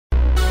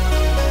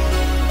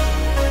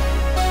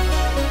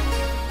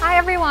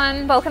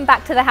everyone, welcome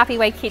back to the Happy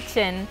Way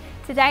Kitchen.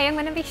 Today I'm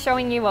going to be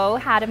showing you all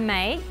how to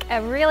make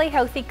a really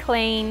healthy,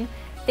 clean,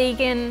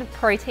 vegan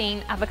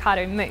protein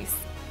avocado mousse.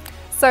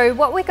 So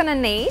what we're going to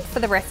need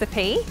for the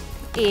recipe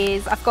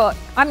is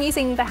I'm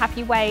using the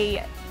Happy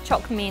Way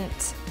Choc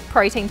mint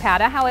protein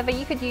powder, however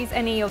you could use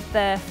any of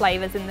the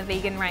flavours in the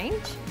vegan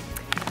range.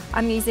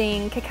 I'm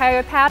using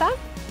cacao powder,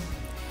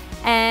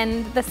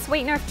 and the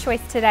sweetener of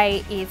choice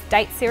today is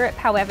date syrup,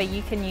 however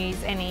you can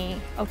use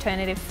any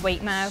alternative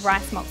sweetener.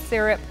 Rice malt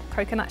syrup,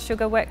 coconut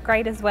sugar work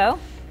great as well.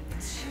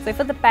 So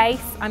for the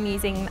base I'm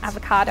using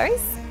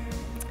avocados,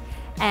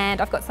 and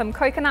I've got some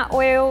coconut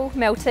oil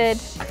melted,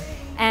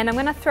 and I'm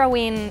going to throw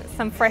in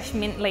some fresh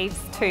mint leaves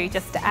too,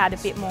 just to add a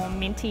bit more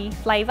minty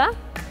flavour.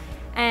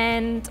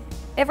 And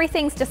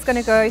everything's just going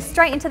to go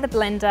straight into the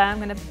blender. I'm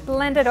going to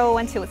blend it all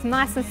until it's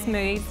nice and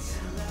smooth.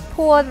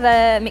 Pour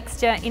the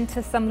mixture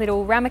into some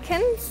little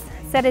ramekins,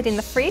 set it in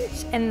the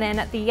fridge, and then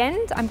at the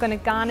end I'm going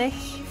to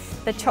garnish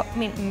the choc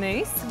mint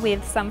mousse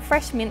with some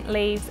fresh mint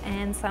leaves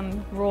and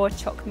some raw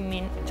choc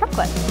mint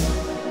chocolate.